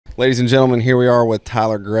Ladies and gentlemen, here we are with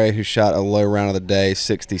Tyler Gray, who shot a low round of the day,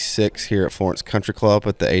 66, here at Florence Country Club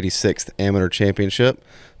at the 86th Amateur Championship.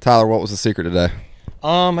 Tyler, what was the secret today?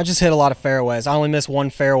 I just hit a lot of fairways. I only missed one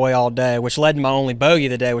fairway all day, which led to my only bogey of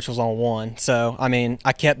the day, which was on one. So, I mean,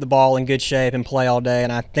 I kept the ball in good shape and play all day,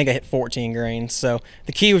 and I think I hit 14 greens. So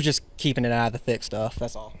the key was just keeping it out of the thick stuff.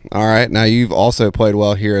 That's all. All right. Now, you've also played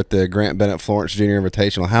well here at the Grant Bennett Florence Junior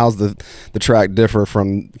Invitational. How's the track differ for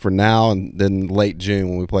now and then late June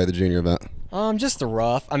when we play the junior event? Just the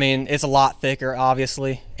rough. I mean, it's a lot thicker,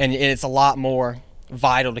 obviously, and it's a lot more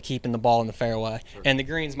vital to keeping the ball in the fairway. Sure. And the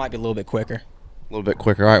greens might be a little bit quicker. A little bit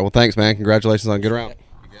quicker. All right. Well, thanks, man. Congratulations on a good round.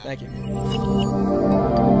 Thank you.